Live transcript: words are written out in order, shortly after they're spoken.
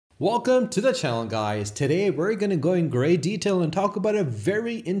Welcome to the channel, guys. Today we're going to go in great detail and talk about a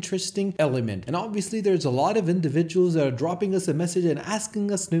very interesting element. And obviously there's a lot of individuals that are dropping us a message and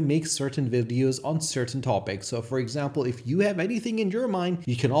asking us to make certain videos on certain topics. So for example, if you have anything in your mind,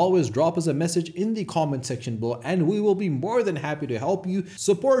 you can always drop us a message in the comment section below and we will be more than happy to help you,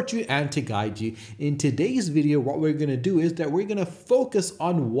 support you, and to guide you. In today's video, what we're going to do is that we're going to focus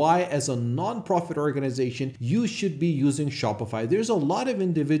on why as a non-profit organization, you should be using Shopify. There's a lot of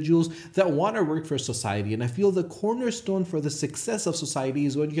individuals that want to work for society, and I feel the cornerstone for the success of society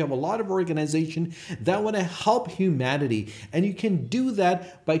is when you have a lot of organizations that want to help humanity, and you can do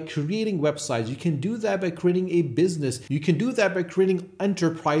that by creating websites, you can do that by creating a business, you can do that by creating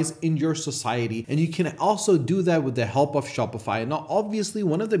enterprise in your society, and you can also do that with the help of Shopify. Now obviously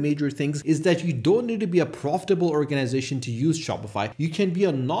one of the major things is that you don't need to be a profitable organization to use Shopify. You can be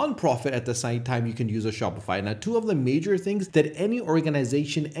a non-profit at the same time you can use a Shopify. Now two of the major things that any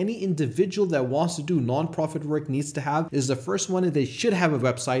organization, any individual that wants to do non-profit work needs to have is the first one is they should have a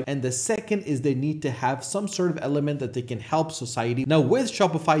website, and the second is they need to have some sort of element that they can help society. Now with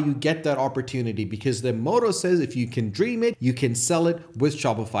Shopify you get that opportunity because the motto says if you can dream it, you can sell it with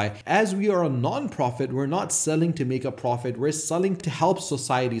Shopify. As we are a non-profit, we're not selling to make a profit, we're selling to help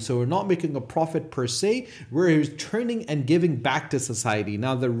society. So we're not making a profit per se, we're returning and giving back to society.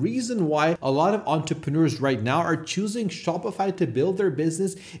 Now the reason why a lot of entrepreneurs right now are choosing Shopify to build their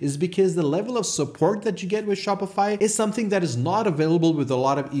business is because the level of support that you get with Shopify is something that is not available with a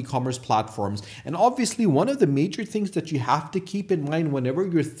lot of e-commerce platforms. And obviously one of the major things that you have to keep in mind whenever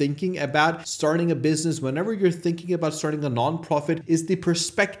you're thinking about starting a business, whenever you're thinking about starting a non-profit, is the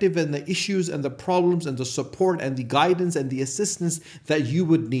perspective and the issues and the problems and the support and the guidance and the assistance that you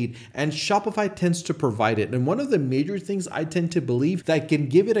would need. And Shopify tends to provide it. And one of the major things I tend to believe that can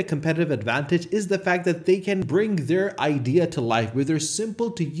give it a competitive advantage is the fact that they can bring their idea to life with their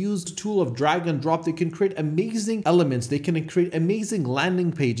simple to use tool of drag and drop. They can create amazing elements, they can create amazing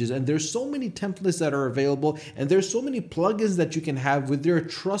landing pages, and there's so many templates that are available, and there's so many plugins that you can have with their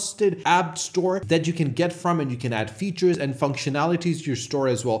trusted app store that you can get from, and you can add features and functionalities to your store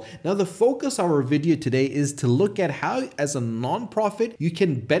as well. Now the focus of our video today is to look at how as a non-profit you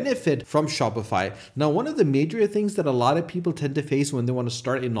can benefit from Shopify. Now one of the major things that a lot of people tend to face when they want to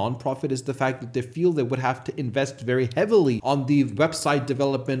start a non-profit is the fact that they feel they would have to invest very heavily on the website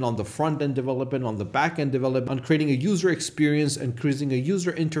development, on the front end development, on the back end development, on creating a user experience and creating a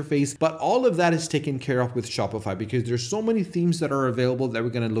user interface. But all of that is taken care of with Shopify because there's so many themes that are available that we're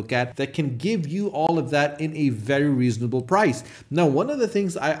going to look at that can give you all of that in a very reasonable price. Now, one of the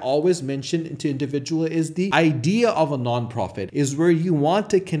things I always mention to individual is the idea of a nonprofit is where you want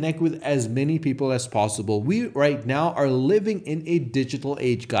to connect with as many people as possible. We right now are living in a digital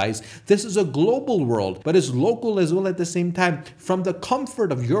age, guys. This is a global world, but it's local as well at the same time. From the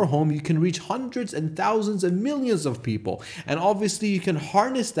comfort of your home, you can reach hundreds and thousands and millions of people. And obviously you can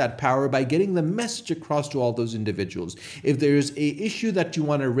harness that power by getting the message across to all those individuals. If there's a issue that you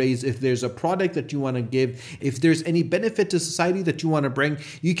want to raise, if there's a product that you want to give, if there's any benefit to society that you want to bring,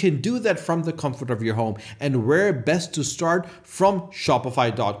 you can do that from the comfort of your home. And where best to start? From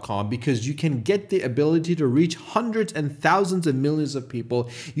Shopify.com, because you can get the ability to reach hundreds and thousands of millions of people.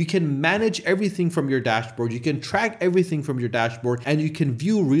 You can manage everything from your dashboard. You can track everything from your dashboard, and you can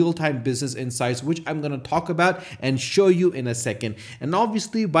view real-time business insights, which I'm going to talk about and show you in a second. And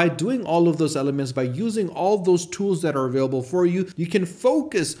obviously by doing all of those elements, by using all those tools that are available for you, you can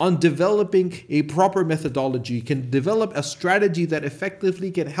focus on developing a proper methodology. You can develop a strategy that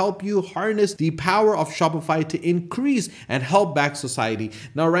effectively can help you harness the power of Shopify to increase and help back society.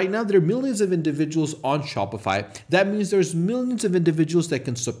 Now right now there are millions of individuals on Shopify. That means there's millions of individuals that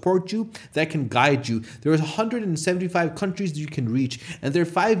can support you, that can guide you. There's 175 countries that you can reach, and there are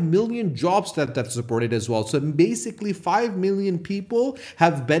 5 million jobs that's supported as well. So basically 5 million people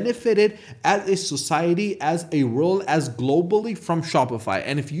have benefited as a society, as a world, as globally from Shopify.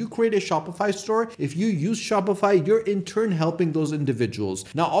 And if you create a Shopify store, if you use Shopify, you're in turn helping those individuals.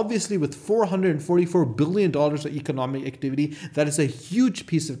 Now obviously with $444 billion of economic activity, that is a huge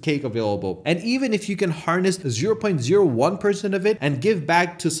piece of cake available. And even if you can harness 0.01% of it and give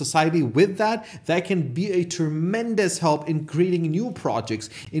back to society with that, that can be a tremendous help in creating new projects,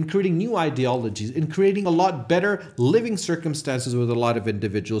 in creating new ideologies, in creating a lot better living circumstances with a lot of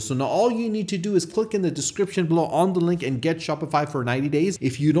individuals. So now all you need to do is click in the description below on the link and get Shopify for 90 days.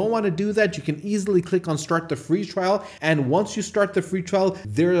 If you don't want to do that, you can easily click on start the free trial. And once you start the free trial,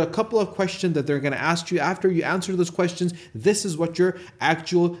 there are a couple of questions that they're going to ask you. After you answer those questions, this is what your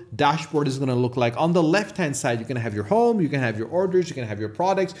actual dashboard is going to look like. On the left hand side, you're going to have your home, you can have your orders, you can have your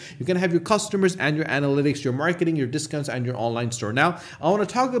products, you can have your customers and your analytics, your marketing, your discounts, and your online store. Now Now, I want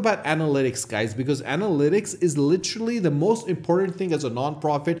to talk about analytics, guys, because analytics is literally the most important thing as a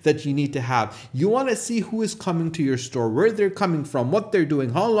nonprofit that you need to have. You want to see who is coming to your store, where they're coming from, what they're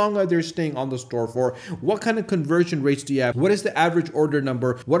doing, how long are they staying on the store for, what kind of conversion rates do you have, what is the average order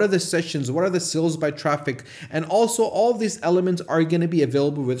number, what are the sessions, what are the sales by traffic, and also all these elements are going to be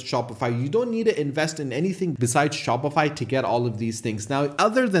available with Shopify. You don't need to invest in anything besides Shopify to get all of these things. Now,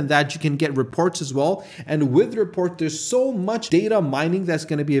 other than that, you can get reports as well, and with report, there's so much data mining that's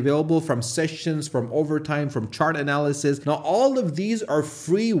going to be available from sessions, from overtime, from chart analysis. Now, all of these are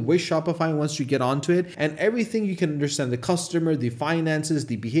free with Shopify once you get onto it, and everything you can understand: the customer, the finances,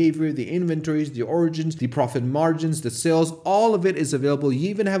 the behavior, the inventories, the origins, the profit margins, the sales, all of it is available. You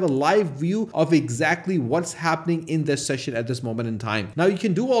even have a live view of exactly what's happening in this session at this moment in time. Now, you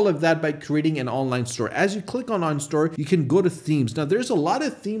can do all of that by creating an online store. As you click on store, you can go to themes. Now, there's a lot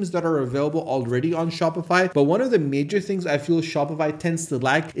of themes that are available already on Shopify, but one of the major things I feel Shopify tends to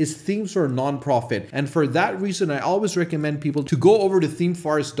lack is themes for a nonprofit. And for that reason, I always recommend people to go over to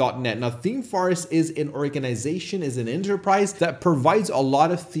themeforest.net. Now, ThemeForest is an organization, is an enterprise that provides a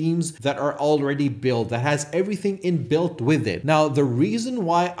lot of themes that are already built, that has everything inbuilt with it. Now, the reason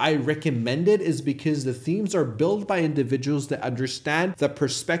why I recommend it is because the themes are built by individuals that understand the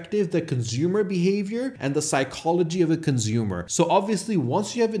perspective, the consumer behavior, and the psychology of a consumer. So obviously,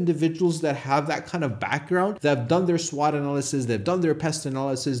 once you have individuals that have that kind of background, that have done their SWOT analysis, they've done their pest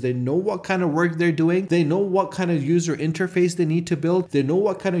analysis, they know what kind of work they're doing, they know what kind of user interface they need to build, they know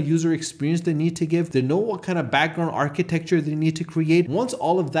what kind of user experience they need to give, they know what kind of background architecture they need to create. Once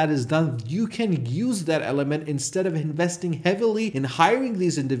all of that is done, you can use that element instead of investing heavily in hiring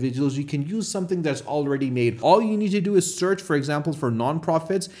these individuals. You can use something that's already made. All you need to do is search, for example, for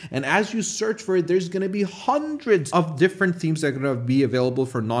nonprofits, and as you search for it, there's going to be hundreds of different themes that are going to be available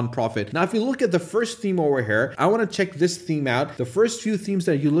for nonprofit. Now, if you look at the first theme over here, I want to check this theme out. The first few themes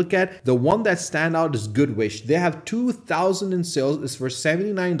that you look at, the one that stand out is Good Wish. They have 2,000 in sales. It's for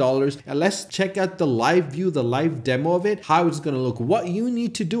 $79. And let's check out the live view, the live demo of it, how it's going to look. What you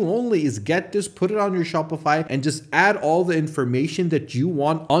need to do only is get this, put it on your Shopify, and just add all the information that you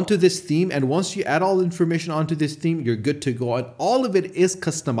want onto this theme. And once you add all the information onto this theme, you're good to go. And all of it is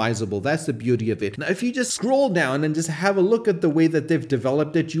customizable. That's the beauty of it. Now, if you just scroll down and just have a look at the way that they've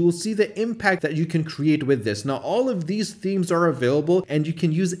developed it, you will see the impact that you can create with this. Now, all of these themes are available, and you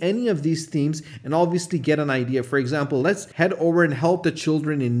can use any of these themes and obviously get an idea. For example, let's head over and help the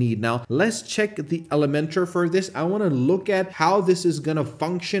children in need. Now, let's check the Elementor for this. I want to look at how this is going to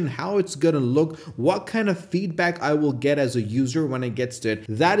function, how it's going to look, what kind of feedback I will get as a user when it gets to it.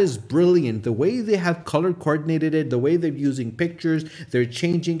 That is brilliant. The way they have color coordinated it, the way they're using pictures, they're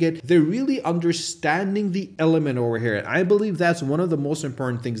changing it, they're really understanding the element over here. And I believe that's one of the most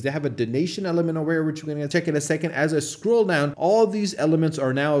important things. They have a donation element over here, which we're going to check in a second. As I scroll down, all these elements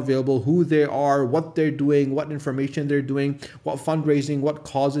are now available: who they are, what they're doing, what information they're doing, what fundraising, what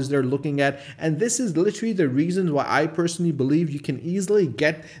causes they're looking at. And this is literally the reasons why I personally believe you can easily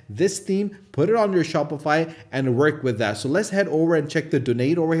get this theme, put it on your Shopify, and work with that. So let's head over and check the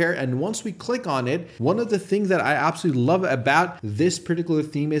donate over here. And once we click on it, one of the things that I absolutely love about this particular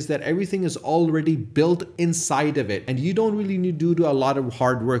theme is that everything is already built inside of it, and you don't really need to do a lot of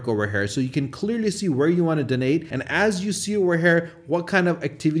hard work over here. So you can clearly see where you want to donate, and as you see over here, what kind of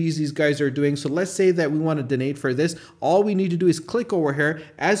activities these guys are doing. So let's say that we want to donate for this. All we need to do is click over here.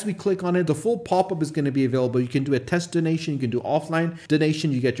 As we click on it, the full pop-up is going to be available. You can do a test donation, you can do offline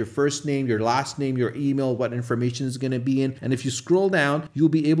donation, you get your first name, your last name, your email, what information is going to be in. And if you scroll down, you'll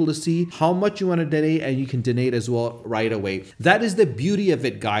be able to see how much you want to donate, and you can donate as well right away. That is the beauty of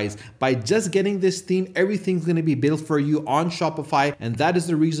it, guys. By just getting this theme, everything's going to be built for you on Shopify, and that is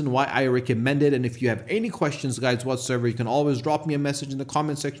the reason why I recommend it. And if you have any questions, guys, whatsoever, you can always drop me a message in the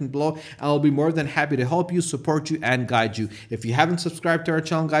comment section below, and I'll be more than happy to help you, support you, and guide you. If you haven't subscribed to our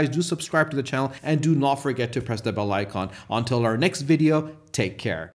channel, guys, do subscribe to the channel, and do not forget to press the bell icon. Until our next video, take care.